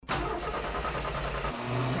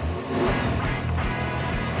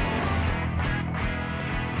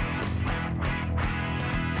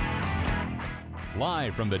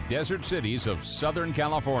Live from the desert cities of Southern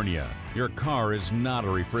California, your car is not a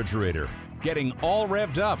refrigerator. Getting all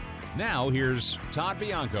revved up. Now here's Todd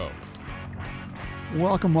Bianco.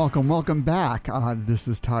 Welcome back. This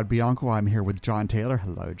is Todd Bianco. I'm here with John Taylor.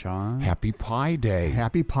 Hello, John. Happy Pi Day.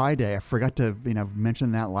 Happy Pi Day. I forgot to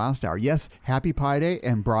mention that last hour. Yes, Happy Pi Day.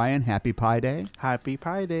 And Brian, Happy Pi Day. Happy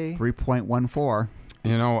Pi Day. 3.14.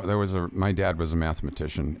 You know, my dad was a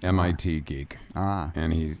mathematician, MIT geek.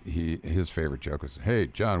 And his favorite joke was, "Hey,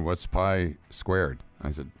 John, what's pi squared?"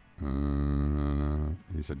 I said,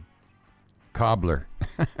 he said, "Cobbler."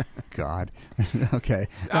 God. Okay.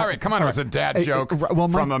 All right, come on. It was a dad joke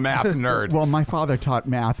from a math nerd. Well, my father taught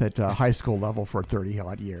math at high school level for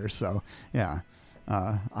 30-odd years. So, yeah.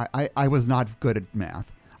 I was not good at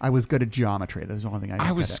math. I was good at geometry. That's the only thing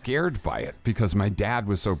I was scared by it because my dad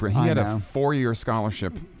was so brilliant. He had a 4-year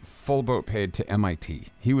scholarship, full boat paid to MIT.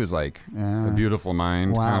 He was like a beautiful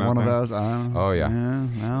mind. Wow, one of those. Oh, yeah.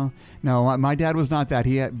 Well, no, my dad was not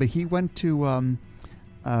that. But he went to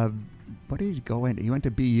what did he go into? He went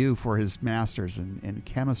to BU for his master's in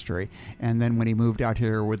chemistry, and then when he moved out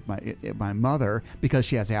here with my mother, because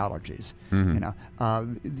she has allergies,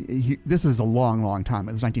 this is a long time.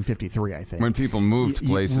 It was 1953, I think. When people moved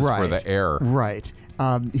places for the air, right?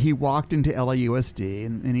 He walked into LAUSD,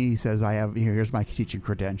 and he says, here's my teaching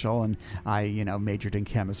credential, and I majored in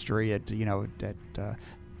chemistry at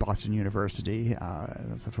Boston University.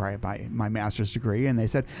 That's where I had my master's degree. And they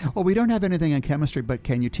said, "Well, we don't have anything in chemistry, but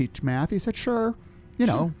can you teach math?" He said, "Sure."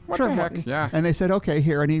 What the heck? Yeah. And they said, "Okay,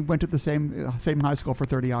 here." And he went to the same high school for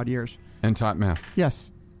 30-odd years. And taught math. Yes.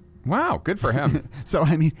 Wow, good for him. So,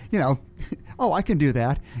 I can do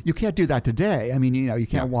that. You can't do that today. You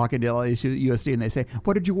can't walk into LAUSD and they say,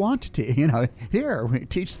 "What did you want to teach?" Here,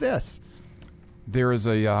 teach this. There is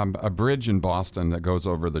a bridge in Boston that goes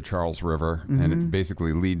over the Charles River, and it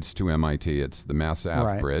basically leads to MIT. It's the Mass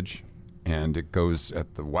Ave Bridge, and it goes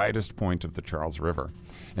at the widest point of the Charles River.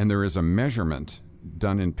 And there is a measurement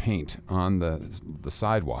done in paint on the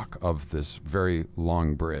sidewalk of this very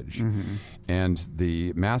long bridge. And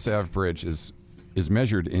the Mass Ave Bridge is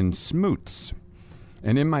measured in smoots.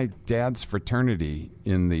 And in my dad's fraternity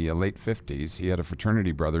in the late 50s, he had a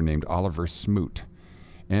fraternity brother named Oliver Smoot.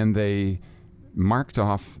 And they marked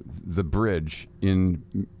off the bridge in,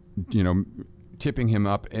 tipping him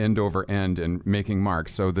up end over end and making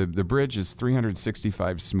marks. So the bridge is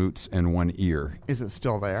 365 smoots and 1 ear. Is it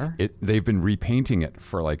still there? They've been repainting it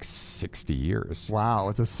for like 60 years. Wow,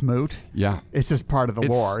 it's a smoot? Yeah. It's just part of the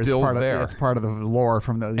lore. It's still there. It's part of the lore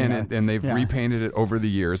from the... And they've repainted it over the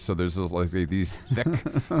years, so there's these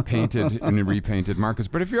thick painted and repainted markers.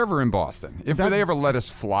 But if you're ever in Boston, if they ever let us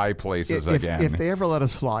fly places again... If they ever let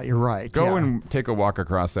us fly, you're right. Go and take a walk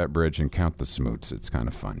across that bridge and count the smoots. It's kind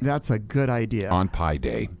of fun. That's a good idea. On Pi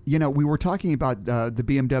Day. We were talking about the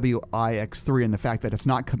BMW iX3 and the fact that it's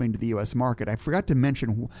not coming to the U.S. market. I forgot to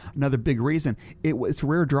mention another big reason. It's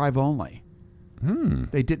rear drive only.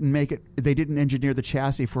 They didn't make it. They didn't engineer the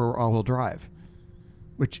chassis for all-wheel drive,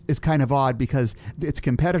 which is kind of odd because its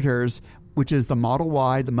competitors, which is the Model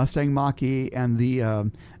Y, the Mustang Mach-E, and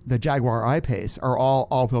the Jaguar I-Pace, are all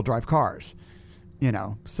all-wheel drive cars.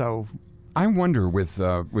 So. I wonder with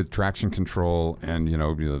traction control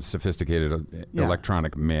and sophisticated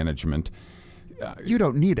electronic management. You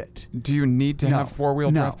don't need it. Do you need to have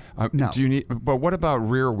four-wheel drive? No. Do you need? But what about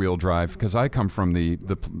rear-wheel drive? Because I come from the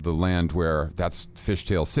land where that's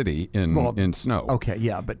Fishtail City in snow. Okay,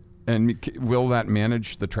 yeah, but. And will that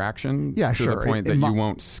manage the traction to sure. the point that you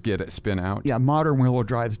won't spin out? Yeah, modern wheel-wheel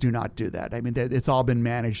drives do not do that. It's all been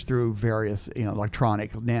managed through various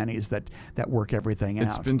electronic nannies that work everything out.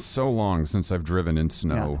 It's been so long since I've driven in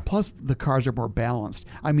snow. Yeah. Plus, the cars are more balanced.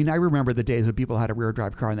 I remember the days when people had a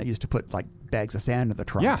rear-drive car and they used to put bags of sand in the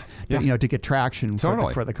trunk. To get traction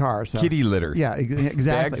for the car. So, kitty litter. Yeah, exactly.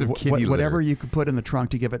 Bags of kitty litter. Whatever you could put in the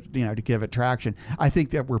trunk to give it traction. I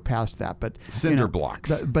think that we're past that. But cinder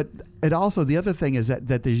blocks. But it also, the other thing is that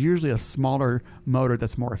there's usually a smaller motor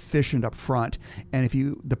that's more efficient up front, and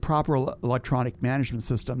the proper electronic management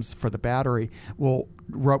systems for the battery will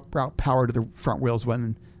route power to the front wheels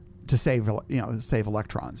to save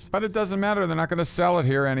electrons. But it doesn't matter. They're not going to sell it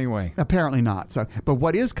here anyway. Apparently not. So, but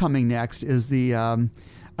what is coming next is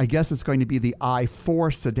I guess it's going to be the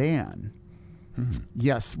i4 sedan.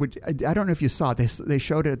 Yes, which I don't know if you saw. They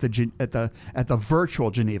showed it at the virtual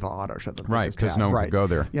Geneva Auto Show. Right, because no one could go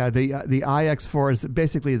there. Yeah, the iX4 is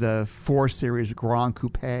basically the 4 Series Grand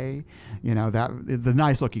Coupe. The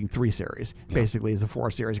nice looking 3 Series basically is the 4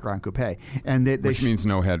 Series Grand Coupe, and which means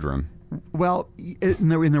no headroom. Well, in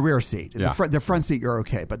the rear seat, the front seat you're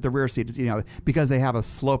okay, but the rear seat is because they have a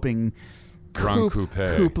sloping Grand Coupe.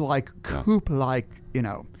 coupe-like,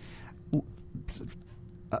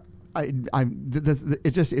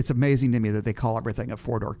 it's amazing to me that they call everything a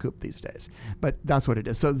four-door coupe these days, but that's what it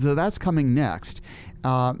is. So that's coming next,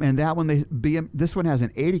 and that one this one has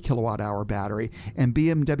an 80 kilowatt-hour battery, and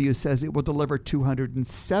BMW says it will deliver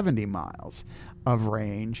 270 miles of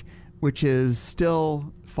range, which is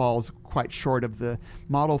still falls quite short of the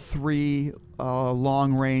Model 3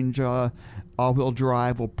 long-range all-wheel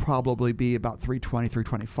drive will probably be about 320,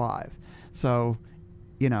 325. So,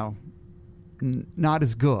 not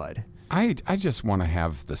as good. I just want to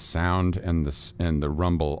have the sound and the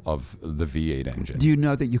rumble of the V8 engine. Do you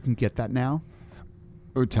know that you can get that now?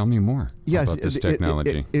 Oh, tell me more about this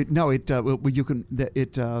technology. You can.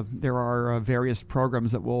 There are various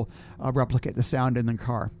programs that will replicate the sound in the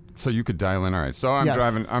car. So you could dial in. All right. So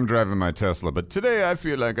I'm driving my Tesla, but today I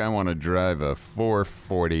feel like I want to drive a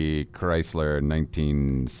 440 Chrysler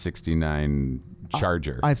 1969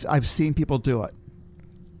 Charger. I've seen people do it.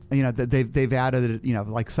 They've added it,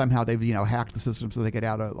 like somehow they've, hacked the system so they could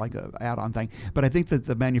add a add-on thing. But I think that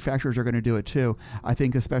the manufacturers are going to do it too. I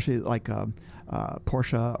think especially like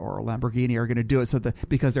Porsche or Lamborghini are going to do it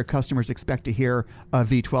because their customers expect to hear a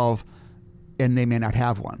V12 and they may not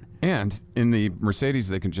have one. And in the Mercedes,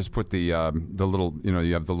 they can just put the little,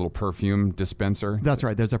 you have the little perfume dispenser. That's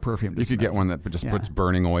right. There's a perfume dispenser. You could get one that just puts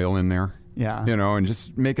burning oil in there. Yeah. And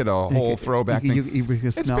just make it a whole throwback thing.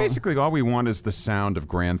 It's basically all we want is the sound of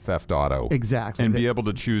Grand Theft Auto. Exactly. And be able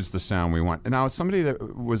to choose the sound we want. And now, somebody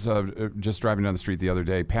that was just driving down the street the other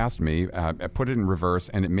day passed me, I put it in reverse,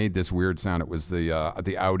 and it made this weird sound. It was the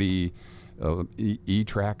Audi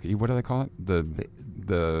E-Track. What do they call it?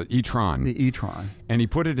 The e-tron. The e-tron. And he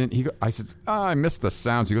put it in. I said, I missed the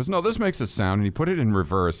sounds. He goes, no, this makes a sound. And he put it in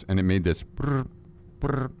reverse, and it made this brr,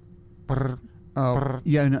 brr, brr. Oh,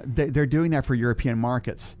 yeah, no, they're doing that for European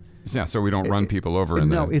markets. Yeah, so we don't run people over in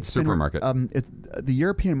the supermarket. The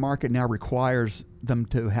European market now requires them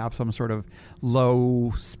to have some sort of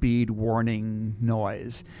low-speed warning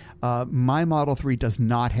noise. My Model 3 does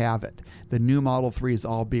not have it. The new Model 3 is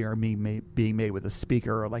all being made with a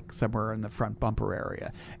speaker like somewhere in the front bumper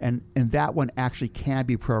area. And that one actually can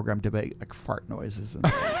be programmed to make like fart noises. And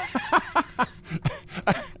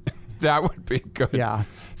that would be good. Yeah.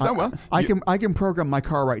 So I can program my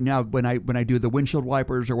car right now when I do the windshield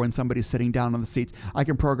wipers or when somebody's sitting down on the seats. I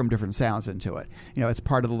can program different sounds into it. It's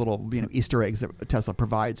part of the little Easter eggs that Tesla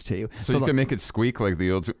provides to you. So you can make it squeak like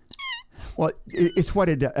the old. Well, it's what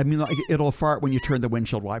it. I mean, like it'll fart when you turn the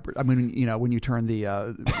windshield wiper. I mean, when you turn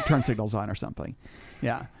the turn signals on or something.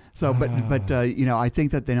 Yeah. So, but I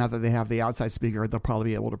think that now that they have the outside speaker, they'll probably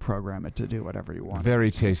be able to program it to do whatever you want. Very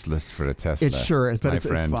tasteless for a Tesla. It sure is, but it's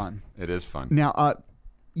fun. It is fun. Now,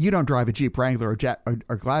 you don't drive a Jeep Wrangler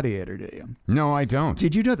or Gladiator, do you? No, I don't.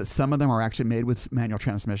 Did you know that some of them are actually made with manual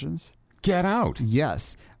transmissions? Get out.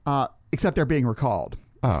 Yes, except they're being recalled.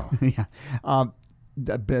 Oh, yeah.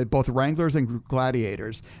 Both Wranglers and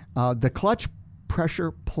Gladiators, the clutch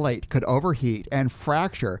pressure plate could overheat and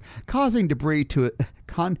fracture, causing debris to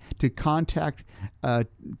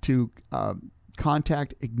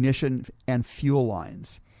contact ignition and fuel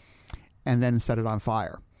lines, and then set it on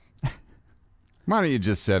fire. Why don't you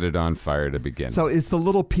just set it on fire to begin? So it's the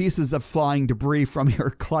little pieces of flying debris from your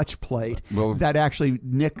clutch plate that actually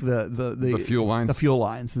nick the fuel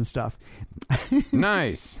lines, and stuff.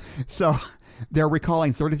 Nice. So they're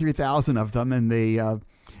recalling 33,000 of them, and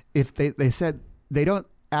they said they don't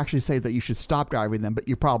actually say that you should stop driving them, but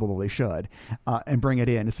you probably should, and bring it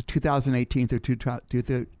in. It's a 2018 through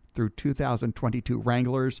 2022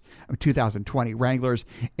 Wranglers, 2020 Wranglers,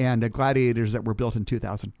 and Gladiators that were built in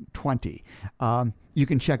 2020. You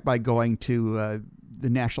can check by going to the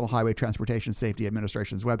National Highway Transportation Safety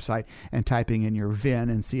Administration's website and typing in your VIN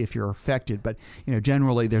and see if you're affected. But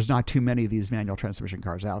generally, there's not too many of these manual transmission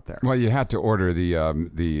cars out there. Well, you had to order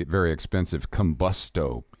the very expensive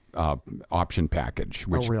Combusto option package,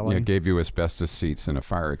 which gave you asbestos seats and a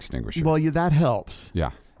fire extinguisher. Well, that helps.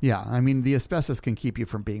 Yeah. Yeah, I mean, the asbestos can keep you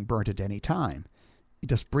from being burnt at any time. You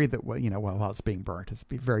just breathe it, while it's being burnt. It's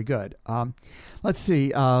very good. Let's see.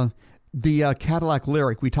 The Cadillac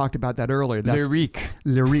Lyriq, we talked about that earlier. Lyriq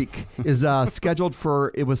is scheduled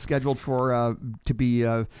for to be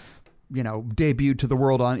debuted to the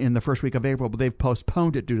world in the first week of April, but they've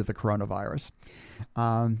postponed it due to the coronavirus.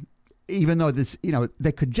 Even though this,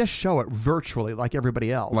 they could just show it virtually like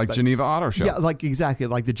everybody else. Like Geneva Auto Show. Yeah, exactly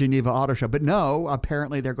like the Geneva Auto Show. But no,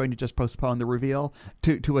 apparently they're going to just postpone the reveal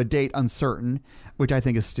to a date uncertain, which I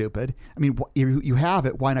think is stupid. I mean, you have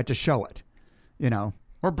it, why not just show it?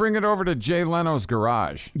 Or bring it over to Jay Leno's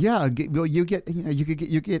garage. Yeah, well, you could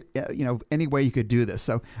get any way you could do this.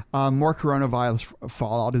 So, more coronavirus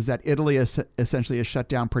fallout is that Italy essentially has shut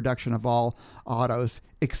down production of all autos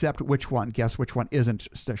except which one? Guess which one isn't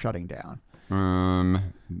shutting down?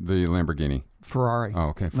 The Lamborghini. Ferrari. Oh,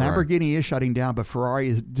 okay. Ferrari. Lamborghini is shutting down, but Ferrari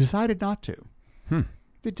has decided not to.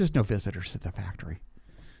 There's just no visitors at the factory.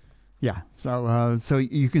 Yeah, so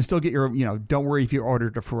you can still get your, don't worry if you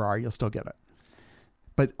ordered a Ferrari, you'll still get it.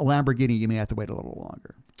 But a Lamborghini, you may have to wait a little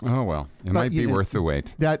longer. Oh, well, it might be worth the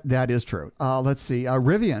wait. That is true. Let's see.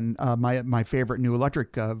 Rivian, my favorite new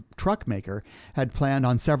electric truck maker, had planned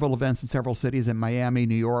on several events in several cities in Miami,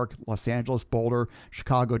 New York, Los Angeles, Boulder,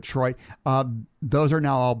 Chicago, Detroit. Those are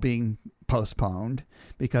now all being postponed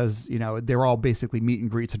because, they're all basically meet and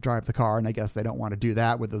greets and drive the car. And I guess they don't want to do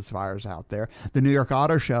that with this virus out there. The New York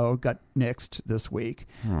Auto Show got nixed this week.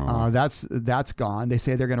 That's gone. They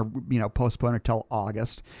say they're going to, postpone it till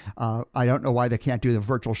August. I don't know why they can't do the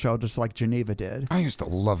virtual show just like Geneva did. I used to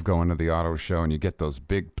love going to the auto show and you get those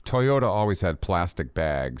big, Toyota always had plastic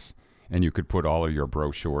bags. And you could put all of your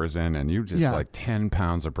brochures in and you just like 10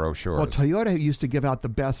 pounds of brochures. Well, Toyota used to give out the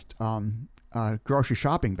best grocery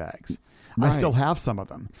shopping bags. Right. I still have some of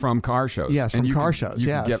them from car shows. Yes, from car shows.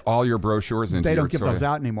 You can get all your brochures into. They don't give those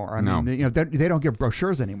out anymore. I mean, they don't give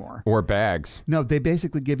brochures anymore or bags. No, they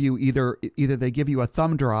basically give you either they give you a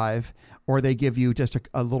thumb drive or they give you just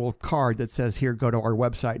a little card that says, "Here, go to our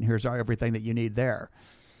website and here's everything that you need there."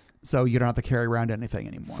 So you don't have to carry around anything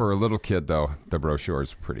anymore. For a little kid, though, the brochure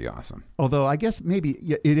is pretty awesome. Although I guess maybe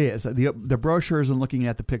it is. The brochures and looking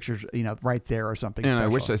at the pictures, right there or something and special. I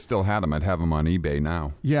wish I still had them. I'd have them on eBay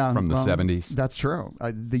now. Yeah. From the 70s. That's true.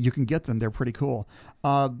 You can get them. They're pretty cool.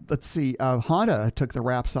 Let's see. Honda took the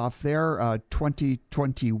wraps off their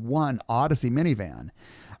 2021 Odyssey minivan.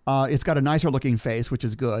 It's got a nicer looking face, which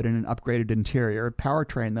is good, and an upgraded interior.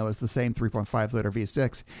 Powertrain, though, is the same 3.5 liter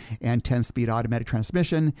V6 and 10-speed automatic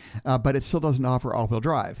transmission, but it still doesn't offer all-wheel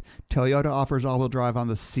drive. Toyota offers all-wheel drive on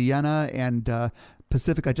the Sienna, and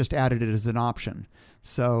Pacifica just added it as an option.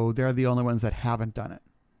 So they're the only ones that haven't done it.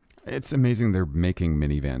 It's amazing they're making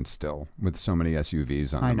minivans still with so many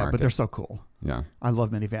SUVs on the market. I know, but they're so cool. Yeah, I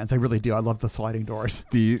love minivans. I really do. I love the sliding doors.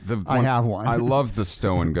 I have one. I love the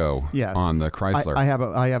stow and go. Yes. On the Chrysler. I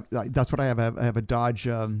have. That's what I have. I have a Dodge.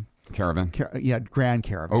 Caravan? Grand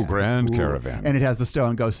Caravan. Oh, Grand Caravan. And it has the stow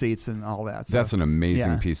and go seats and all that. So, that's an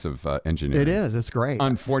amazing piece of engineering. It is. It's great.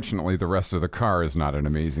 Unfortunately, the rest of the car is not an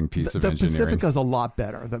amazing piece of engineering. The Pacifica is a lot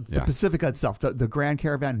better. The Pacifica itself. The Grand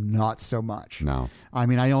Caravan, not so much. No. I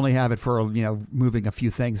mean, I only have it for, moving a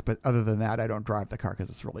few things, but other than that, I don't drive the car because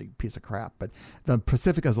it's really a piece of crap. But the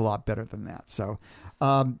Pacifica is a lot better than that. So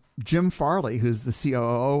Jim Farley, who's the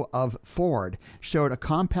COO of Ford, showed a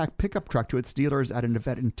compact pickup truck to its dealers at an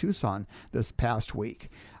event in Tucson this past week.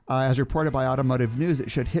 As reported by Automotive News,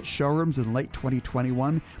 it should hit showrooms in late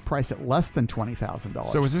 2021, priced at less than $20,000.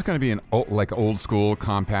 So is this going to be an old school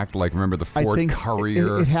compact, like remember the Ford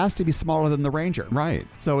Courier? It has to be smaller than the Ranger. Right.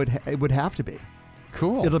 So it would have to be.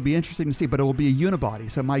 Cool. It'll be interesting to see, but it will be a unibody.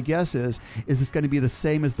 So my guess is this going to be the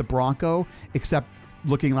same as the Bronco, except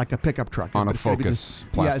looking like a pickup truck. On a Focus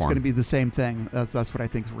platform. Yeah, it's going to be the same thing. That's what I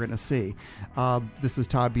think we're going to see. This is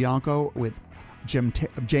Todd Bianco with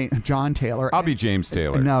John Taylor. I'll be James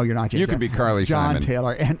Taylor. No, you're not James. You can be Carly John Simon.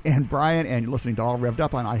 Taylor and Brian, and you're listening to All Revved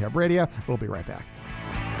Up on iHeartRadio. We'll be right back.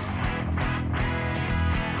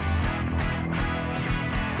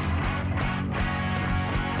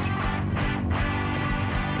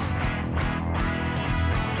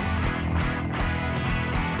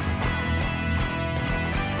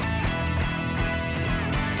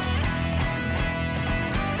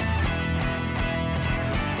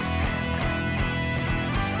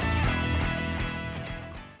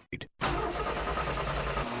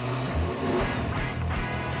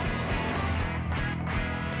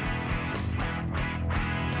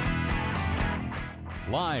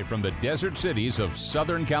 Live from the desert cities of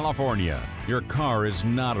Southern California, your car is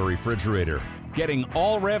not a refrigerator. Getting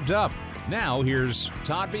all revved up. Now here's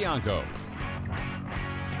Todd Bianco.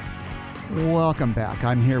 Welcome back.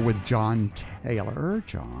 I'm here with John Taylor.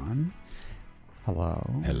 John, hello.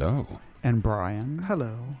 Hello. And Brian.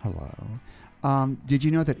 Hello. Hello. Did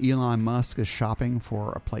you know that Elon Musk is shopping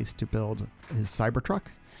for a place to build his Cybertruck?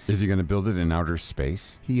 Is he going to build it in outer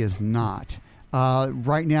space? He is not.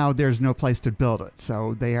 Right now, there's no place to build it,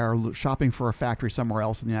 so they are shopping for a factory somewhere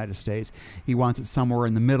else in the United States. He wants it somewhere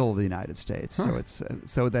in the middle of the United States, so it's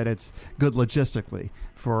so that it's good logistically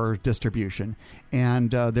for distribution.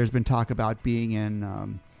 And there's been talk about being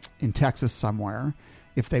in Texas somewhere,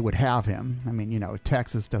 if they would have him. I mean,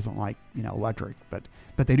 Texas doesn't like, electric, but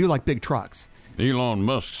they do like big trucks. Elon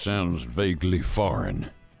Musk sounds vaguely foreign.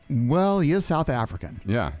 Well, he is South African.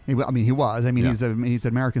 Yeah. He was. I mean, Yeah. he's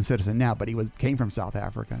an American citizen now, but came from South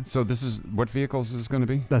Africa. So this is, what vehicles is this going to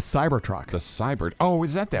be? The Cybertruck. The Cyber. Oh,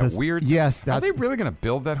 is that weird? Yes. Are they really going to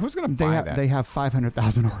build that? Who's going to buy that? They have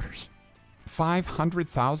 500,000 orders.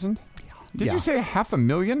 500,000? Yeah. Did you say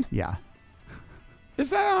 500,000? Yeah. Is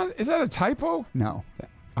that a typo? No.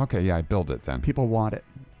 Okay, yeah, I build it then. People want it.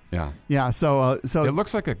 Yeah. Yeah. So It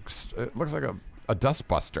looks like a dust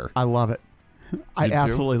buster. I love it. I You do?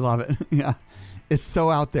 absolutely love it. Yeah. It's so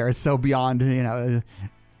out there. It's so beyond,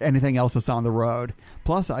 anything else that's on the road.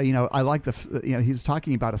 Plus, I like he was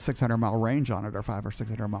talking about a 600-mile range on it, or 500 or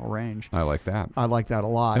 600-mile range. I like that. I like that a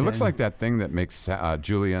lot. It looks like that thing that makes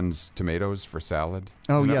julienne's tomatoes for salad.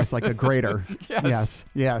 Oh, yes, like a grater. Yes.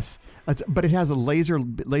 But it has a laser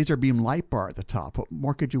beam light bar at the top. What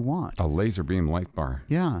more could you want? A laser beam light bar.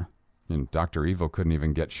 Yeah. And Dr. Evil couldn't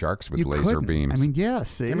even get sharks with You laser couldn't. beams. I mean,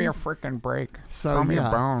 yes. See? Give me a freaking break. So, Throw me yeah.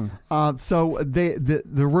 a bone. So the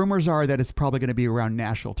rumors are that it's probably going to be around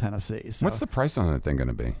Nashville, Tennessee. So, What's the price on that thing going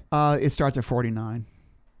to be? It starts at $49,000.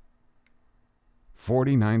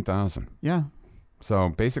 49,000. Yeah. So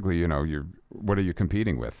basically, what are you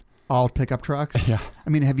competing with? All pickup trucks. Yeah. I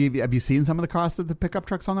mean, have you seen some of the costs of the pickup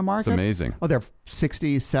trucks on the market? It's amazing. Oh, they're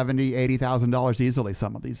 $60,000, $70,000, $80,000 easily.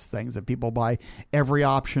 Some of these things that people buy every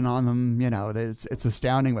option on them. It's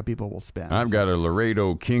astounding what people will spend. I've got a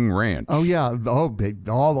Laredo King Ranch. Oh yeah. Oh, big,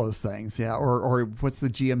 all those things. Yeah. Or what's the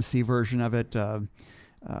GMC version of it?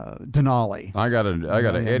 Denali. I got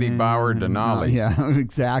a Eddie Bauer Denali. Yeah,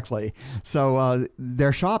 exactly. So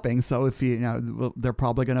they're shopping. So if they're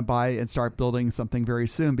probably going to buy and start building something very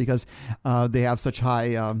soon because they have such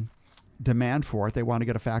high demand for it. They want to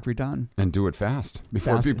get a factory done and do it fast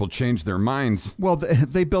before people change their minds. Well,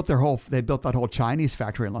 they built that whole Chinese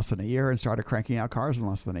factory in less than a year and started cranking out cars in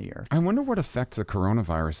less than a year. I wonder what effect the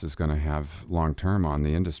coronavirus is going to have long term on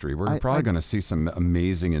the industry. We're probably going to see some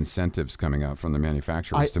amazing incentives coming out from the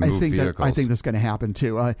manufacturers to move vehicles. I think that's going to happen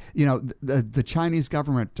too. The Chinese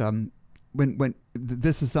government, when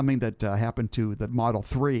this is something that happened to the Model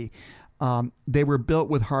 3, they were built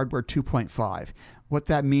with hardware 2.5. What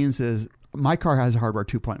that means is my car has hardware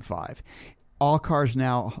 2.5. All cars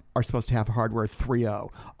now are supposed to have hardware 3.0.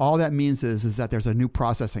 All that means is that there's a new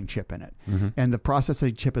processing chip in it. Mm-hmm. And the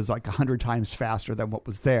processing chip is like 100 times faster than what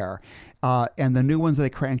was there. And the new ones they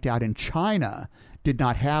cranked out in China did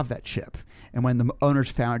not have that chip. And when the owners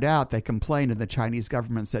found out, they complained, and the Chinese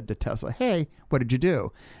government said to Tesla, hey, what did you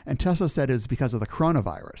do? And Tesla said it was because of the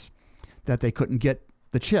coronavirus, that they couldn't get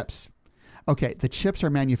the chips. Okay, the chips are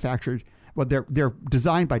manufactured. Well, they're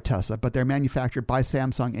designed by Tesla, but they're manufactured by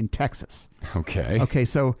Samsung in Texas. Okay.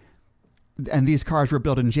 So, and these cars were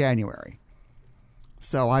built in January.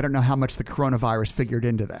 So I don't know how much the coronavirus figured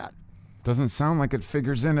into that. Doesn't sound like it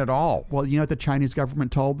figures in at all. Well, you know what the Chinese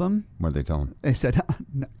government told them? What did they tell them? They said,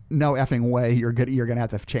 no effing way, you're going to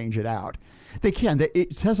have to change it out. They can.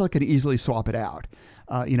 Tesla can easily swap it out.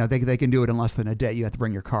 They can do it in less than a day. You have to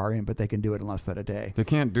bring your car in, but they can do it in less than a day. They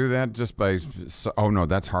can't do that just by. Oh no,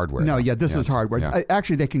 that's hardware. No, yeah, this is hardware. Yeah.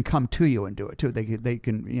 Actually, they can come to you and do it too. They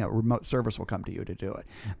can remote service will come to you to do it,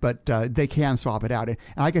 but they can swap it out. And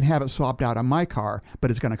I can have it swapped out on my car,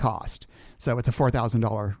 but it's going to cost. So it's a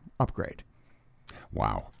 $4,000 upgrade.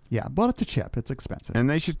 Wow. Yeah, well, it's a chip. It's expensive. And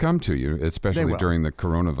they should come to you, especially during the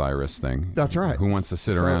coronavirus thing. That's right. Who wants to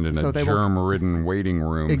sit around in a germ-ridden waiting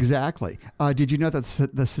room? Exactly. Did you know that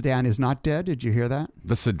the sedan is not dead? Did you hear that?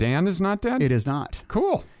 The sedan is not dead? It is not.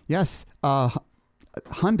 Cool. Yes.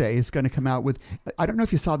 Hyundai is going to come out with, I don't know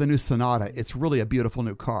if you saw the new Sonata. It's really a beautiful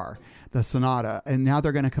new car, the Sonata. And now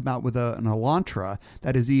they're going to come out with an Elantra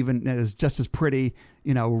that is just as pretty,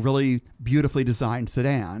 really beautifully designed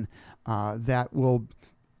sedan that will...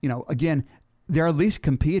 again, they're at least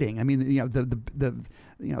competing. I mean,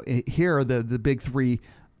 here the big three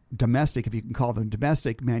domestic, if you can call them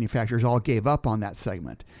domestic manufacturers, all gave up on that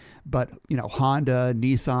segment. But Honda,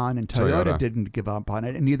 Nissan, and Toyota didn't give up on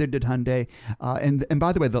it, and neither did Hyundai. And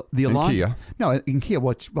by the way, the Kia. No, in Kia,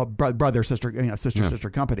 brother sister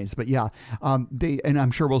companies. But yeah, and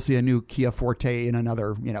I'm sure we'll see a new Kia Forte in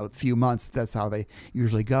another few months. That's how they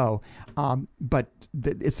usually go. But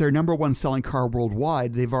it's their number one selling car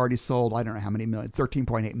worldwide. They've already sold I don't know how many million,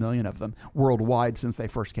 13.8 million of them worldwide since they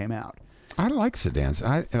first came out. I like sedans.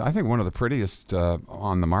 I think one of the prettiest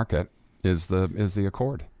on the market is the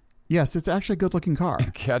Accord. Yes, it's actually a good-looking car.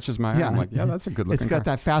 It catches my eye. I'm like, yeah, that's a good-looking car. It's got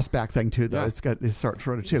that fastback thing, too, though. Yeah. It's got this sort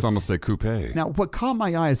of, too. It's almost a coupe. Now, what caught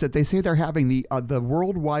my eye is that they say they're having the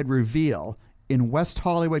worldwide reveal in West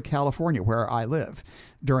Hollywood, California, where I live,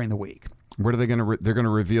 during the week. What are they going to? They're going to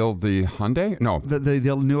reveal the Hyundai? No, the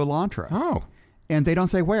new Elantra. Oh. And they don't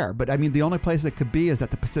say where, but I mean, the only place it could be is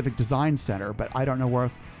at the Pacific Design Center, but I don't know where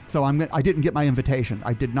else. So I didn't get my invitation.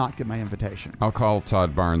 I did not get my invitation. I'll call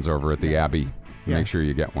Todd Barnes over at the Abbey. Yeah. Make sure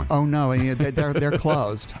you get one. Oh, no. They're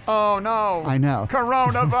closed. Oh, no. I know.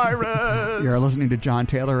 Coronavirus. You're listening to John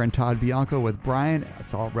Taylor and Todd Bianco with Brian.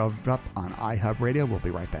 It's all revved up on iHub Radio. We'll be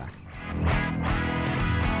right back.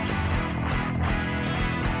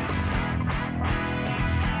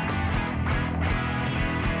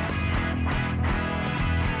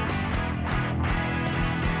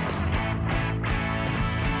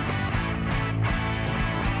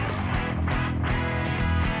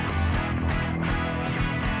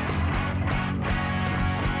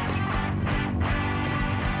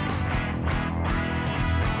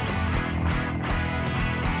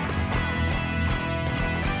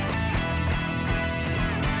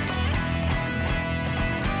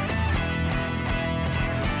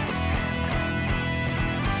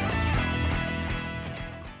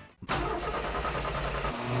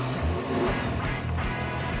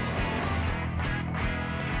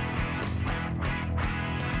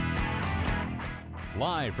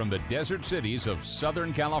 Live from the desert cities of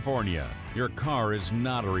Southern California, your car is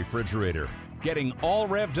not a refrigerator. Getting all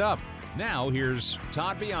revved up. Now here's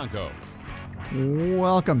Todd Bianco.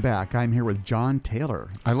 Welcome back. I'm here with John Taylor.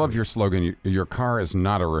 I love your slogan, your car is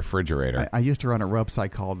not a refrigerator. I used to run a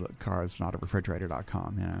website called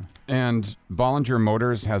carsnotarefrigerator.com. Yeah. And Bollinger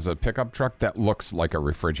Motors has a pickup truck that looks like a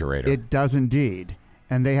refrigerator. It does indeed.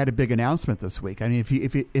 And they had a big announcement this week. I mean,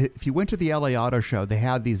 if you went to the LA Auto Show, they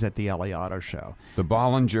had these at the LA Auto Show. The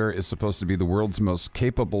Bollinger is supposed to be the world's most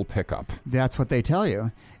capable pickup. That's what they tell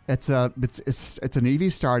you. It's an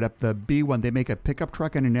EV startup. The B1, they make a pickup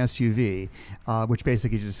truck and an SUV, which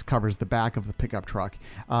basically just covers the back of the pickup truck.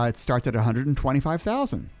 It starts at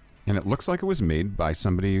 $125,000. And it looks like it was made by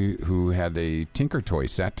somebody who had a Tinker Toy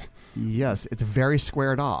set. Yes, it's very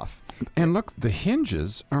squared off. And look, the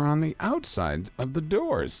hinges are on the outside of the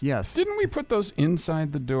doors. Yes. Didn't we put those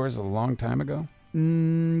inside the doors a long time ago?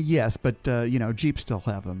 Yes, but Jeep still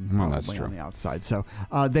have them that's true. on the outside. So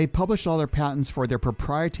they published all their patents for their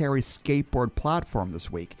proprietary skateboard platform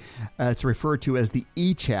this week. It's referred to as the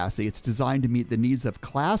E-Chassis. It's designed to meet the needs of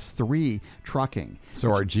Class 3 trucking.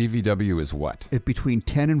 So our GVW is what? Between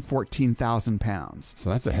 10 and 14,000 pounds. So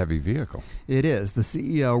that's a heavy vehicle. It is. The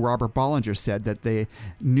CEO, Robert Bollinger, said that they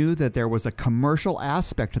knew that there was a commercial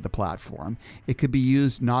aspect to the platform. It could be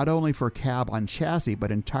used not only for cab on chassis,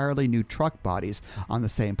 but entirely new truck bodies on the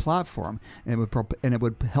same platform, and it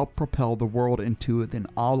would help propel the world into an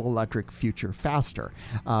all-electric future faster.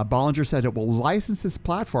 Bollinger said it will license this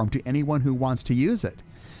platform to anyone who wants to use it.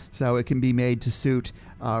 So it can be made to suit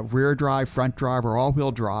rear drive, front drive, or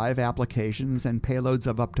all-wheel drive applications and payloads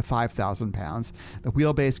of up to 5,000 pounds. The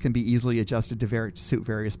wheelbase can be easily adjusted to suit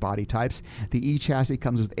various body types. The E-Chassis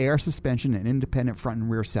comes with air suspension and independent front and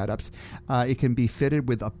rear setups. It can be fitted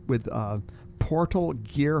with portal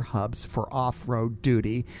gear hubs for off-road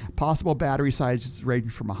duty. Possible battery sizes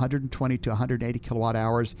range from 120 to 180 kilowatt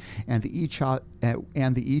hours, and the E-Chassis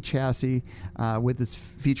with its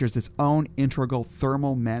features its own integral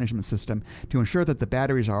thermal management system to ensure that the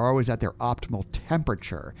batteries are always at their optimal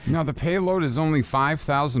temperature. Now, the payload is only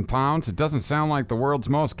 5,000 pounds. It doesn't sound like the world's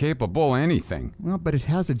most capable anything. Well, but it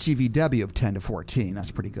has a GVW of 10 to 14.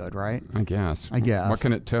 That's pretty good, right? I guess. What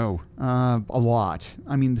can it tow? A lot.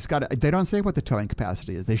 I mean, they don't say what the towing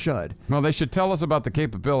capacity is. They should. Well, they should tell us about the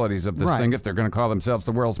capabilities of this thing if they're going to call themselves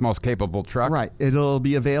the world's most capable truck. Right. It'll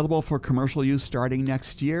be available for commercial use starting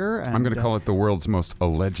next year. And I'm going to call it the world's most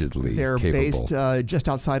allegedly they're capable. Based just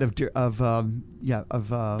outside of Detroit,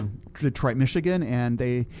 Michigan, and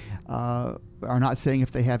they are not saying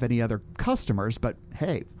if they have any other customers, but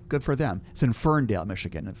hey, good for them. It's in Ferndale,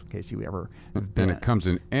 Michigan, in case you ever have been. And it comes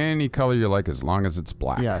in any color you like as long as it's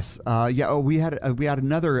black. Yes. We had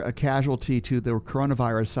another casualty to the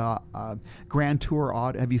coronavirus. Grand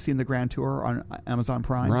Tour. Have you seen the Grand Tour on Amazon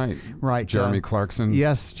Prime? Right. Jeremy Clarkson.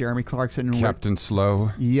 Yes, Jeremy Clarkson. Captain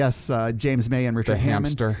Slow. Yes, James May and Richard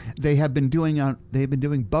Hammond. Hamster. They have been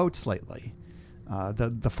doing boats lately.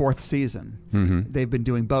 The fourth season. Mm-hmm. They've been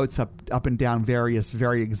doing boats up and down various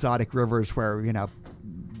very exotic rivers where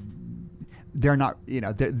they're not,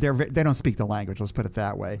 they don't speak the language, let's put it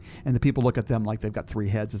that way. And the people look at them like they've got three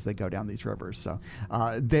heads as they go down these rivers. So,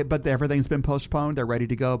 but everything's been postponed. They're ready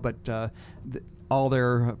to go, but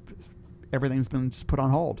everything's been just put on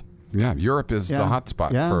hold. Yeah, Europe is the hot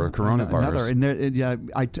spot for coronavirus.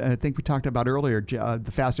 I think we talked about earlier,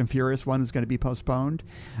 the Fast and Furious one is going to be postponed.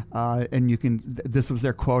 And this was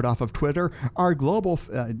their quote off of Twitter. Our global,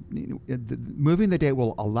 moving the date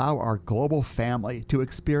will allow our global family to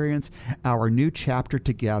experience our new chapter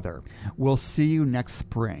together. We'll see you next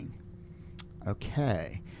spring.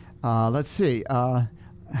 Okay. Let's see.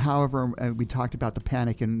 However, we talked about the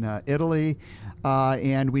panic in Italy,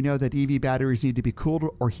 and we know that EV batteries need to be cooled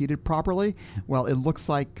or heated properly. Well, it looks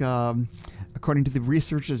like, according to the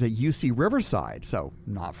researchers at UC Riverside, so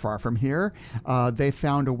not far from here, they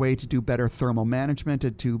found a way to do better thermal management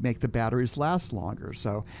and to make the batteries last longer.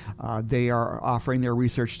 So they are offering their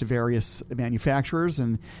research to various manufacturers,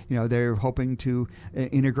 and they're hoping to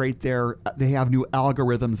integrate they have new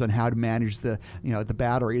algorithms on how to manage the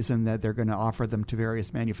batteries, and that they're going to offer them to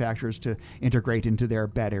various manufacturers to integrate into their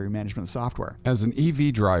battery management software. As an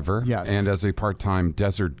EV driver, yes, and as a part-time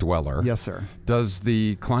desert dweller, yes, sir, does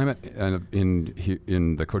the climate in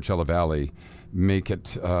the Coachella Valley make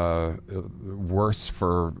it worse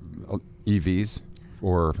for EVs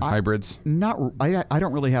or hybrids? I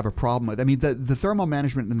don't really have a problem with it. I mean, the thermal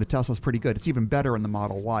management in the Tesla is pretty good. It's even better in the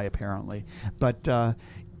Model Y, apparently. But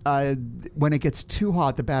when it gets too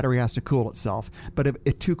hot, the battery has to cool itself. But if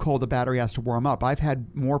it's too cold, the battery has to warm up. I've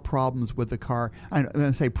had more problems with the car. I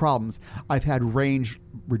don't say problems. I've had range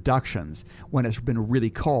reductions when it's been really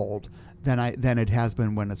cold than it has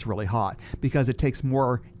been when it's really hot, because it takes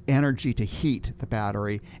more energy to heat the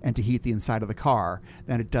battery and to heat the inside of the car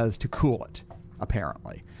than it does to cool it,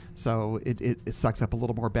 apparently. So it sucks up a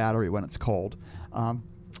little more battery when it's cold.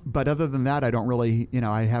 But other than that, I don't really,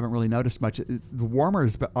 I haven't really noticed much. The warmer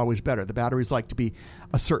is always better. The batteries like to be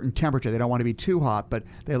a certain temperature. They don't want to be too hot, but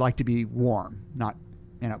they like to be warm, not.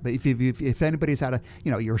 But if anybody's had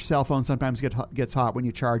your cell phone sometimes gets hot when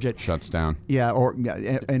you charge it. Shuts down. Yeah,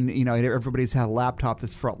 and everybody's had a laptop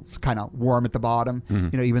that's kind of warm at the bottom.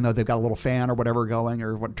 Mm-hmm. Even though they've got a little fan or whatever going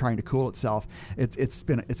or trying to cool itself, it's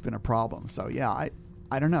been a problem. So yeah,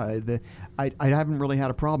 I don't know. I haven't really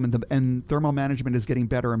had a problem, and thermal management is getting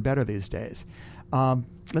better and better these days.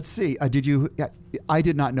 Let's see. I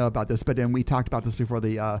did not know about this, but then we talked about this before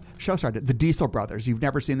the show started. The Diesel Brothers. You've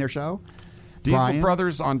never seen their show? Diesel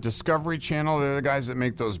Brothers on Discovery Channel. They're the guys that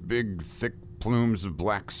make those big, thick plumes of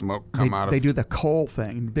black smoke come out of. They do the coal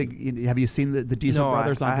thing. Big. Have you seen the Diesel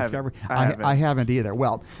Brothers on Discovery? I haven't either.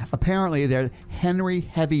 Well, apparently they're Henry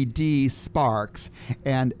Heavy D Sparks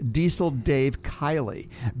and Diesel Dave Kiley,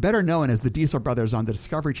 better known as the Diesel Brothers on the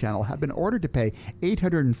Discovery Channel, have been ordered to pay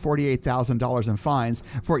 $848,000 in fines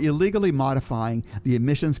for illegally modifying the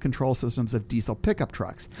emissions control systems of diesel pickup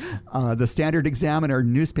trucks. The Standard Examiner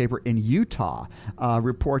newspaper in Utah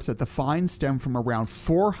reports that the fines stem from around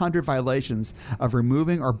 400 violations of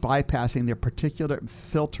removing or bypassing their particulate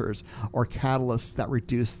filters or catalysts that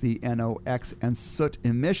reduce the NOx and soot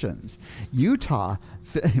emissions. Utah,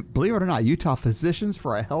 believe it or not, Utah Physicians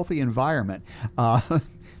for a Healthy Environment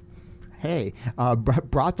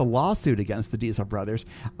brought the lawsuit against the Diesel Brothers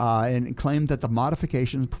and claimed that the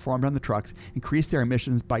modifications performed on the trucks increased their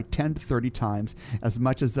emissions by 10 to 30 times as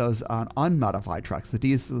much as those on unmodified trucks.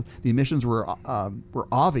 The emissions were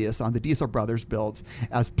obvious on the Diesel Brothers builds,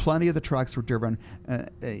 as plenty of the trucks were driven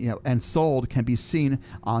and sold can be seen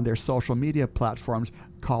on their social media platforms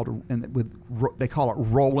they call it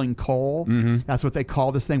rolling coal. Mm-hmm. That's what they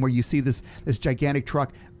call this thing, where you see this gigantic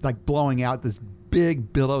truck like blowing out this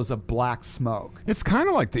big billows of black smoke. It's kind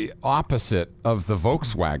of like the opposite of the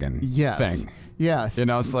Volkswagen thing. Yes.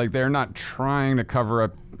 It's like they're not trying to cover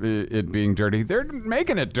up it being dirty. They're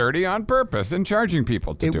making it dirty on purpose and charging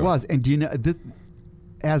people to do it. It was. And do you know,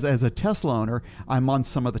 as a Tesla owner, I'm on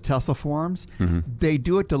some of the Tesla forums. Mm-hmm. They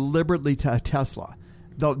do it deliberately to Tesla.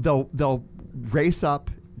 They'll race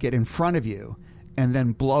up, get in front of you, and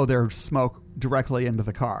then blow their smoke directly into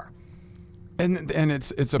the car. And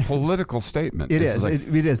it's a political statement. It is. Like,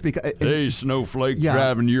 it is because hey, snowflake,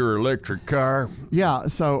 driving your electric car. Yeah.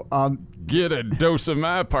 So get a dose of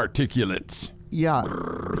my particulates. Yeah.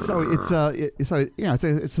 So it's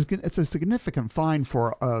a significant fine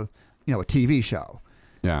for a TV show.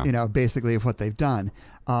 Yeah. Basically of what they've done.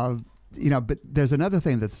 But there's another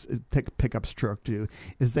thing that's pickups truck do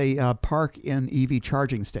is they park in EV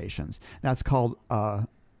charging stations. That's called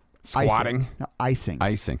squatting.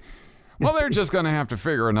 Icing. Well, they're just going to have to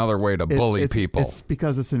figure another way to bully people. It's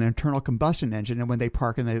because it's an internal combustion engine, and when they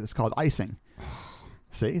park in it's called icing.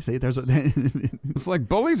 See, there's a. It's like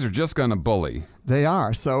bullies are just going to bully. They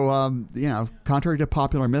are. So, contrary to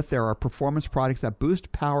popular myth, there are performance products that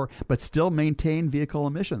boost power but still maintain vehicle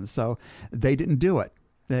emissions. So they didn't do it.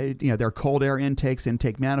 Their cold air intakes,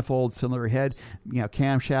 intake manifolds, cylinder head,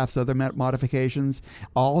 camshafts, other modifications,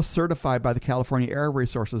 all certified by the California Air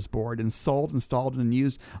Resources Board and sold, installed, and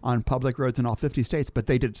used on public roads in all 50 states, but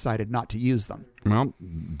they decided not to use them. Well,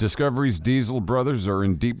 Discovery's Diesel brothers are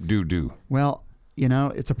in deep doo-doo. Well,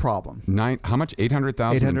 it's a problem. How much?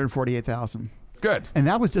 800,000? 848,000. Good. And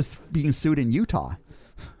that was just being sued in Utah.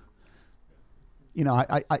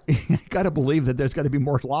 I got to believe that there's got to be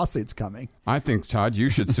more lawsuits coming. I think, Todd, you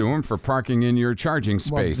should sue them for parking in your charging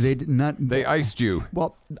space. Well, they did not. They iced you.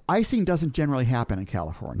 Well, icing doesn't generally happen in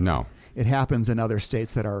California. No. It happens in other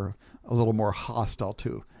states that are a little more hostile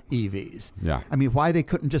to EVs. Yeah. I mean, why they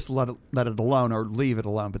couldn't just let it alone or leave it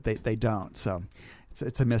alone, but they don't. So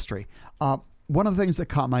it's a mystery. One of the things that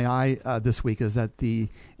caught my eye this week is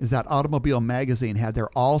that Automobile Magazine had their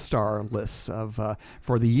all-star lists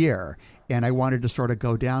for the year, and I wanted to sort of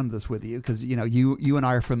go down this with you because you and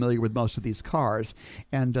I are familiar with most of these cars,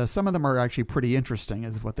 and some of them are actually pretty interesting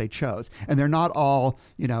is what they chose, and they're not all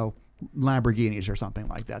Lamborghinis or something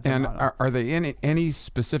like that. And are they in any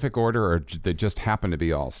specific order, or they just happen to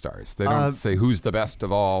be all stars? They don't say who's the best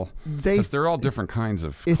of all, because they're all different kinds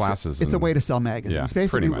of classes. It's a way to sell magazines. Yeah,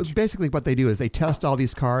 pretty much. Basically, what they do is they test all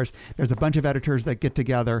these cars. There's a bunch of editors that get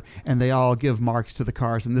together, and they all give marks to the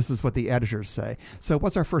cars, and this is what the editors say. So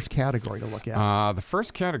what's our first category to look at? The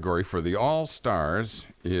first category for the all stars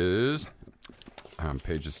is...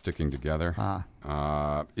 pages sticking together.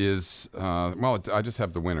 I just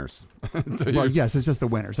have the winners. Well, yes, it's just the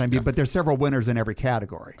winners. I mean, but there's several winners in every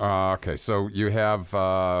category. Okay, so you have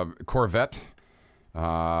Corvette.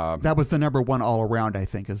 That was the number one all around, I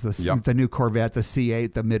think, is the new Corvette, the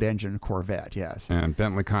C8, the mid-engine Corvette. Yes, and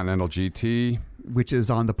Bentley Continental GT, which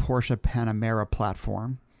is on the Porsche Panamera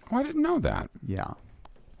platform. Oh, I didn't know that. Yeah,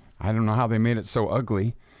 I don't know how they made it so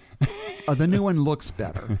ugly. The new one looks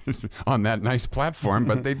better on that nice platform,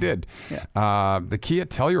 but they did. Yeah. The Kia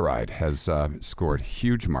Telluride has scored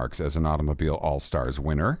huge marks as an Automobile All-Stars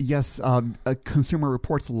winner. Yes, Consumer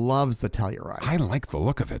Reports loves the Telluride. I like the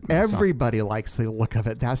look of it myself. Everybody likes the look of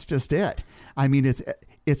it. That's just it. I mean,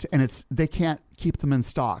 they can't keep them in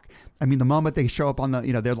stock. I mean, the moment they show up on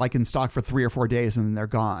they're like in stock for 3 or 4 days and then they're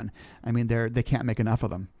gone. I mean, they can't make enough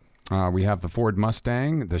of them. We have the Ford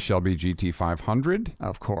Mustang, the Shelby GT500.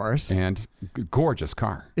 Of course. And gorgeous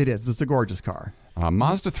car. It is. It's a gorgeous car.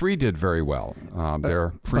 Mazda 3 did very well.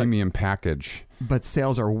 Their premium package. But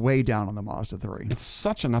sales are way down on the Mazda 3. It's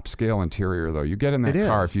such an upscale interior, though. You get in that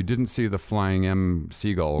car, if you didn't see the Flying M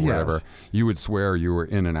Seagull or whatever, you would swear you were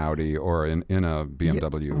in an Audi or in a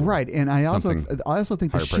BMW. Yeah, right. And I also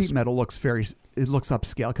think the sheet metal looks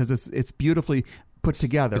upscale because it's beautifully put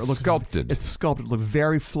together. It looks sculpted. It's sculpted. It looks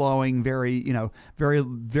very flowing, very, very,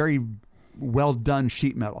 very well done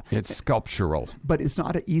sheet metal. It's sculptural. But it's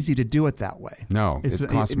not easy to do it that way. No, it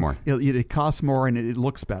costs more. It costs more and it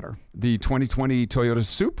looks better. The 2020 Toyota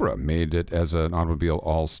Supra made it as an Automobile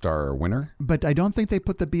All-Star winner. But I don't think they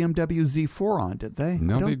put the BMW Z4 on, did they?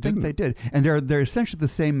 No, I don't think they did. And they're essentially the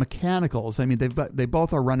same mechanicals. I mean, they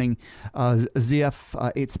both are running a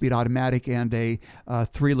ZF 8-speed automatic and a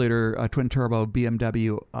 3-liter twin-turbo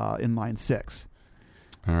BMW inline 6.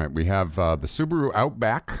 All right, we have the Subaru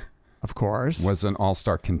Outback. Of course. Was an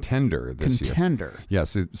all-star contender this year.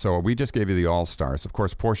 Yes, so we just gave you the all-stars. Of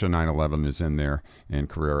course, Porsche 911 is in there and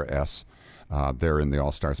Carrera S. They're in the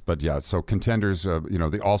all-stars. But yeah, so contenders,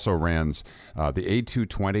 they also ran the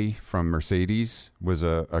A220 from Mercedes was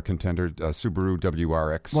a contender, Subaru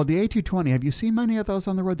WRX. Well, the A220, have you seen many of those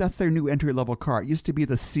on the road? That's their new entry-level car. It used to be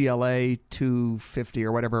the CLA 250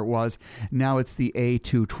 or whatever it was. Now it's the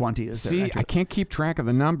A220. See, I can't keep track of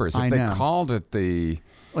the numbers. If they called it the...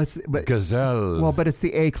 Gazelle. Well, but it's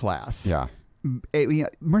the A class. Yeah.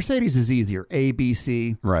 Mercedes is easier. A, B,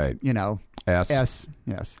 C. Right. S.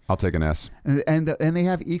 Yes. I'll take an S. And they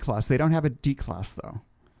have E class. They don't have a D class though.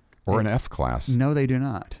 Or an F class. No, they do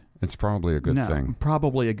not. It's probably a good thing.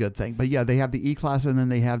 Probably a good thing. But yeah, they have the E class and then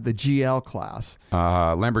they have the GL class.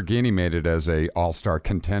 Lamborghini made it as a all-star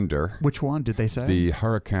contender. Which one did they say? The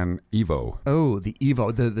Huracan Evo. Oh, the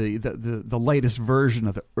Evo, the latest version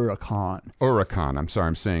of the Huracan. Huracan. I'm sorry,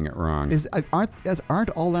 I'm saying it wrong. Aren't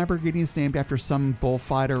all Lamborghinis named after some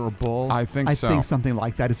bullfighter or bull? I think so. I think something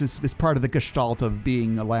like that. It's part of the gestalt of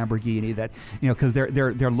being a Lamborghini that because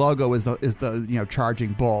their logo is the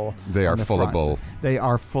charging bull. They are full of bull. They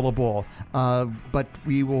are full of bull. But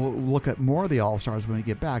we will look at more of the All-Stars when we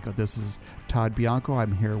get back. This is Todd Bianco.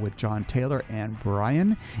 I'm here with John Taylor and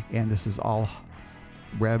Brian, and this is all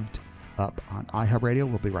revved up on iHub Radio.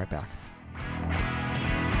 We'll be right back.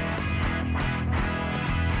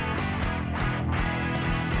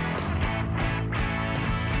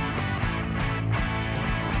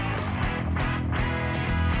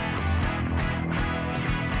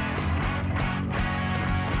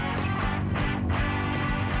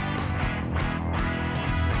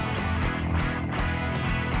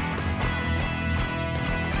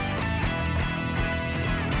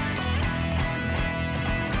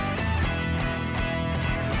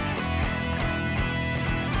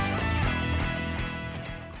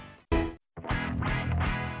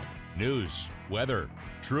 news, weather,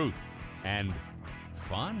 truth, and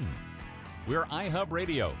fun. We're iHub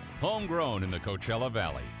Radio, homegrown in the Coachella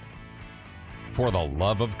Valley. For the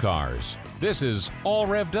love of cars, this is All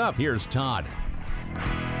Revved Up. Here's Todd.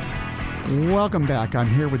 Welcome back. I'm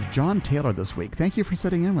here with John Taylor this week. Thank you for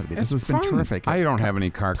sitting in with me. This has been terrific. I don't have any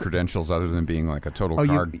car credentials other than being like a total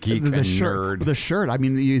car geek and nerd. The shirt. I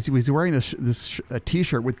mean, he was wearing this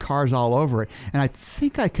T-shirt with cars all over it, and I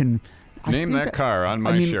think I can name that car on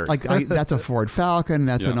my shirt. That's a Ford Falcon.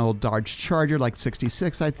 That's an old Dodge Charger, like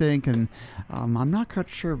 '66, I think. And I'm not quite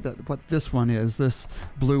sure what this one is. This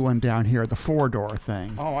blue one down here, the 4-door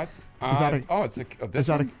thing. Oh,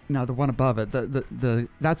 no, the one above it.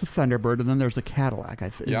 That's a Thunderbird, and then there's a Cadillac, I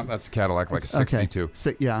think. Yeah, that's a Cadillac, like a 62.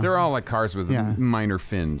 Okay. Yeah, they're all like cars with minor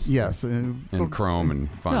fins. Yes, and chrome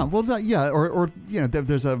and fun. Yeah, well, or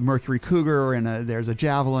there's a Mercury Cougar and there's a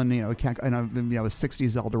Javelin, a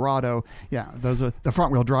 60s Eldorado. Yeah, those are the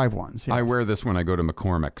front wheel drive ones. Yes. I wear this when I go to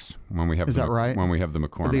McCormick's when we have. Is that right? When we have the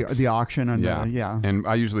McCormick's, the auction and and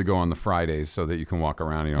I usually go on the Fridays so that you can walk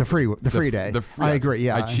around. The free day. I agree.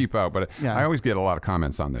 Yeah, I cheap out. But I always get a lot of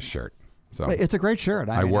comments on this shirt. So it's a great shirt.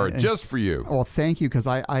 I wore it just for you. Well, thank you, because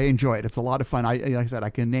I enjoy it. It's a lot of fun. Like I said, I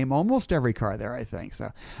can name almost every car there, I think.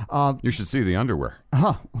 So you should see the underwear.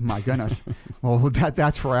 Oh, my goodness. Well,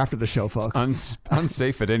 that's for after the show, folks. It's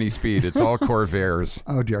unsafe at any speed. It's all Corvairs.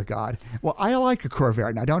 Oh, dear God. Well, I like a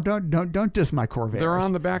Corvair. Now, don't diss my Corvairs. They're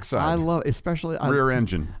on the backside. I love, especially rear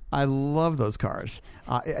engine. I love those cars.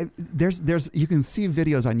 There's you can see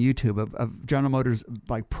videos on YouTube of General Motors,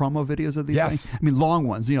 like promo videos of these things. I mean, long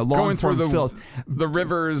ones. Long going through fills. the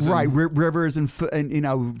rivers, right? Rivers and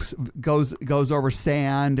goes over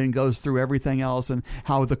sand and goes through everything else, and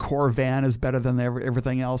how the Core van is better than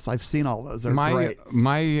everything else. I've seen all those. They're great.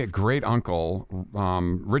 My great uncle,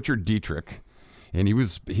 Richard Dietrich, and he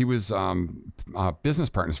was business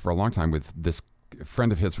partners for a long time with this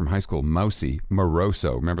friend of his from high school,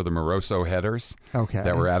 Moroso. Remember the Moroso headers? Okay.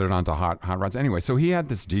 That were added onto hot rods. Anyway, so he had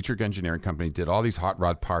this Dietrich Engineering Company, did all these hot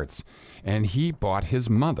rod parts, and he bought his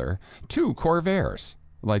mother 2 Corvairs,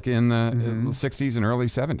 like in the 60s and early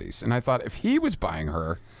 70s. And I thought, if he was buying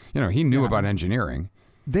her, he knew about engineering.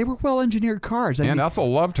 They were well-engineered cars. And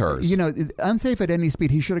Ethel loved hers. Unsafe at any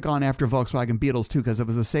speed. He should have gone after Volkswagen Beetles too, because it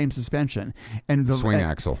was the same suspension and the swing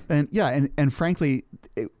axle. And frankly,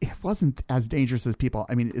 it wasn't as dangerous as people.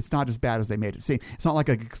 I mean, it's not as bad as they made it seem. It's not like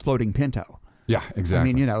an exploding Pinto. Yeah,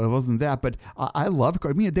 exactly. I mean, it wasn't that, but I love.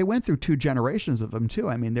 I mean, they went through 2 generations of them too.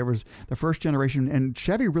 I mean, there was the first generation, and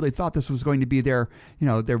Chevy really thought this was going to be their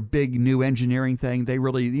big new engineering thing. They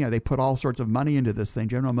really, they put all sorts of money into this thing.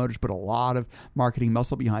 General Motors put a lot of marketing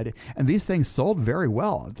muscle behind it, and these things sold very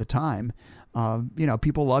well at the time.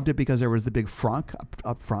 People loved it because there was the big frunk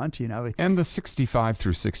up front, And the 65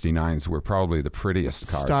 through 69s were probably the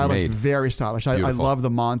prettiest cars stylish, made. Very stylish. I love the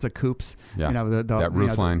Monza coupes. Yeah. That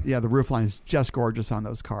roof line. The roof line is just gorgeous on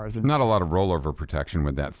those cars. And not a lot of rollover protection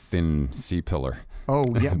with that thin C pillar. Oh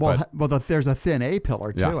yeah, there's a thin A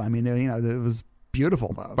pillar too. Yeah. I mean, it was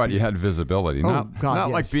beautiful though. But you had visibility.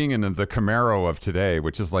 Not like being in the Camaro of today,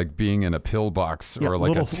 which is like being in a pillbox or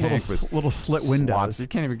like a tank with little slit windows. You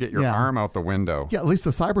can't even get your arm out the window. Yeah, at least the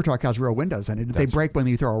Cybertruck has real windows in it. They break when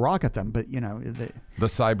you throw a rock at them, but the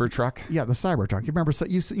Cybertruck. Yeah, the Cybertruck. You remember? So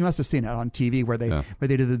you must have seen it on TV where they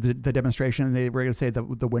did the demonstration and they were going to say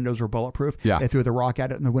the windows were bulletproof. Yeah, they threw the rock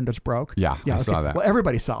at it and the windows broke. Yeah, I saw that. Well,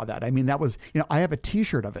 everybody saw that. I mean, that was I have a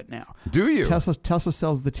T-shirt of it now. Do you? Tesla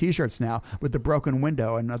sells the T-shirts now with the broken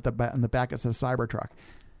window, and on the back it says Cybertruck.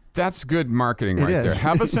 That's good marketing there.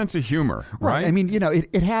 Have a sense of humor, right? I mean,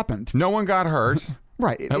 it happened. No one got hurt.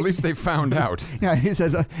 Right. At least they found out. Yeah, he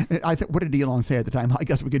says, what did Elon say at the time? I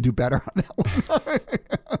guess we could do better on that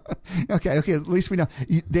one. Okay, at least we know.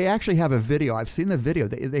 They actually have a video. I've seen the video.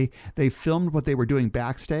 They filmed what they were doing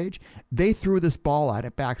backstage. They threw this ball at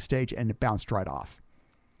it backstage, and it bounced right off.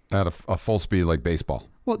 At a full speed like baseball.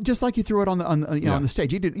 Well, just like he threw it on the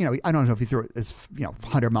stage. He did. I don't know if he threw it as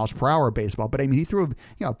 100 miles per hour baseball, but I mean he threw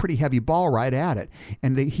a pretty heavy ball right at it,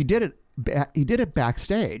 and he did it. He did it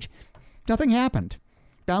backstage. Nothing happened.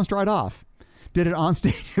 Bounced right off. Did it on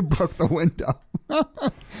stage and broke the window.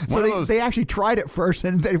 So they actually tried it first,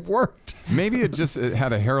 and they worked. Maybe it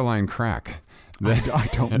had a hairline crack. I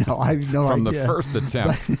don't know. I have no idea. From the first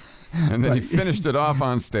attempt. And then he finished it off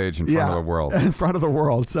on stage in front of the world. In front of the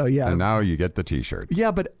world. So, yeah. And now you get the T-shirt.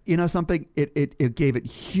 Yeah, but something? It gave it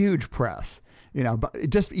huge press. But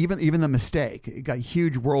just even the mistake, it got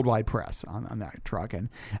huge worldwide press on that truck. And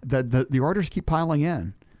the orders keep piling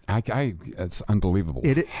in. It's unbelievable.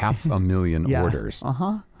 500,000 orders.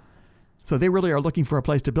 So they really are looking for a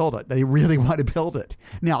place to build it. They really want to build it.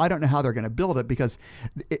 Now, I don't know how they're going to build it because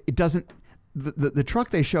it doesn't. The truck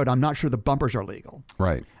they showed, I'm not sure the bumpers are legal.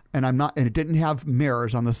 Right. And it didn't have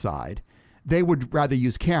mirrors on the side. They would rather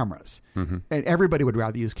use cameras, and everybody would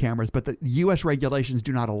rather use cameras, but the U.S. regulations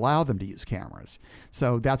do not allow them to use cameras.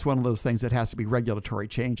 So that's one of those things that has to be regulatory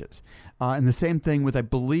changes. And the same thing with, I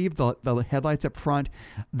believe, the headlights up front.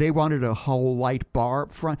 They wanted a whole light bar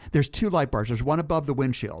up front. There's 2 light bars. There's one above the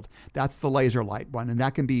windshield. That's the laser light one, and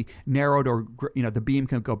that can be narrowed, or the beam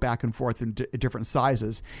can go back and forth in different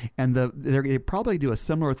sizes. And they probably do a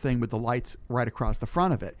similar thing with the lights right across the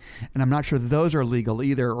front of it. And I'm not sure those are legal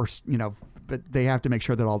either, or but they have to make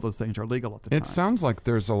sure that all those things are legal at the time. It sounds like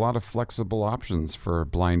there's a lot of flexible options for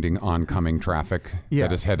blinding oncoming traffic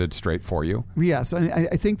that is headed straight for you. Yes, and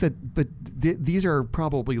I think that, but these are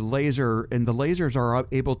probably laser, and the lasers are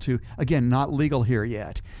able to, again, not legal here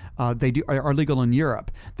yet. They are legal in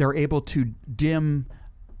Europe. They're able to dim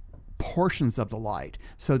portions of the light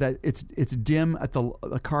so that it's dim at the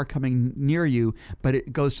car coming near you, but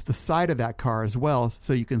it goes to the side of that car as well,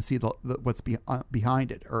 so you can see what's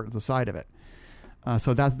behind it, or the side of it.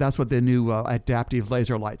 So that's what the new adaptive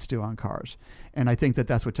laser lights do on cars, and I think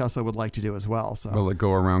that's what Tesla would like to do as well. So will it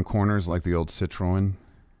go around corners like the old Citroen?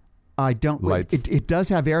 I don't. Lights. It does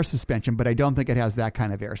have air suspension, but I don't think it has that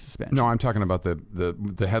kind of air suspension. No, I'm talking about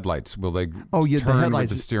the headlights. Will they turn the headlights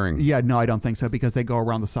with the steering? Yeah, no, I don't think so, because they go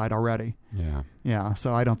around the side already. Yeah.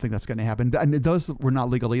 So I don't think that's going to happen. And those were not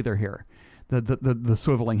legal either here. The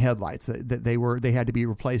swiveling headlights, they had to be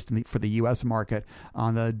replaced for the U.S. market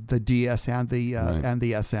on the DS and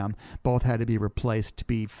the SM. Both had to be replaced to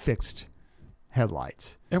be fixed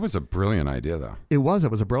headlights. It was a brilliant idea, though. It was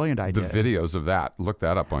a brilliant idea. The videos of that, look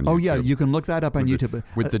that up on YouTube. Oh yeah, you can look that up on YouTube.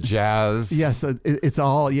 With the jazz. Yes, it's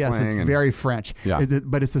all, yes, it's very French. Yeah.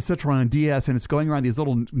 But it's a Citroen DS, and it's going around these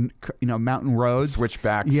little, mountain roads.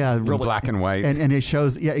 Switchbacks. Yeah, in really, black and white. And it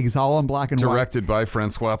shows, it's all in black and Directed by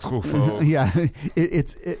Francois Truffaut. Yeah,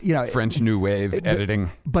 it's French New Wave editing.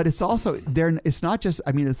 But it's also it's not just.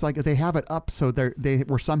 I mean, it's like they have it up so they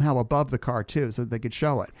were somehow above the car too, so they could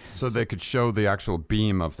show it. So they could show the actual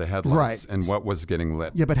beam of the headlights, right, and what was getting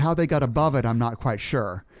lit. Yeah, but how they got above it, I'm not quite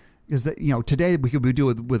sure. Is that today we could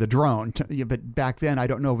do it with a drone, but back then I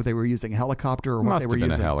don't know if they were using a helicopter or what they were using.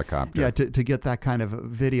 Must have been a helicopter. Yeah, to get that kind of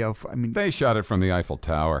video. I mean, they shot it from the Eiffel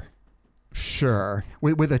Tower. Sure,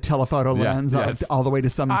 with a telephoto lens all the way to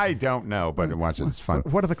some. I don't know, but watch it. It's fun.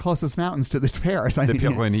 What are the closest mountains to the Paris? The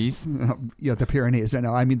Pyrenees. Yeah, the Pyrenees. I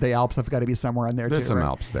know. I mean, the Alps have got to be somewhere in there. There's too, some right?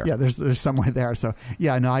 Alps there. Yeah, there's somewhere there. So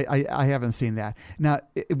yeah, no, I haven't seen that. Now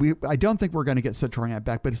I don't think we're going to get Citroën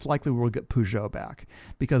back, but it's likely we'll get Peugeot back,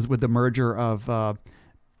 because with the merger of PSA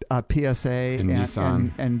and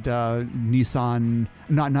Nissan and Nissan,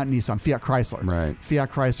 not Nissan, Fiat Chrysler. Right. Fiat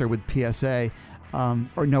Chrysler with PSA,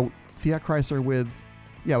 Fiat Chrysler with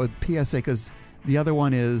PSA, because the other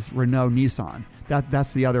one is Renault Nissan.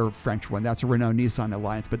 That's the other French one. That's a Renault Nissan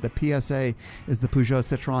alliance. But the PSA is the Peugeot,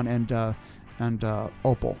 Citroën, and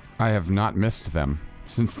Opel. I have not missed them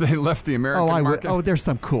since they left the American market. There's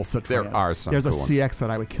some cool Citroëns. There are some. There's cool a ones. CX that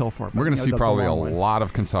I would kill for. We're going to see probably a lot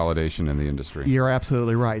of consolidation in the industry. You're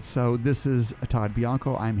absolutely right. So this is Todd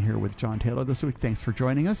Bianco. I'm here with John Taylor this week. Thanks for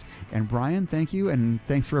joining us. And Brian, thank you. And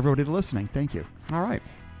thanks for everybody listening. Thank you. All right.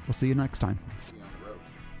 We'll see you next time.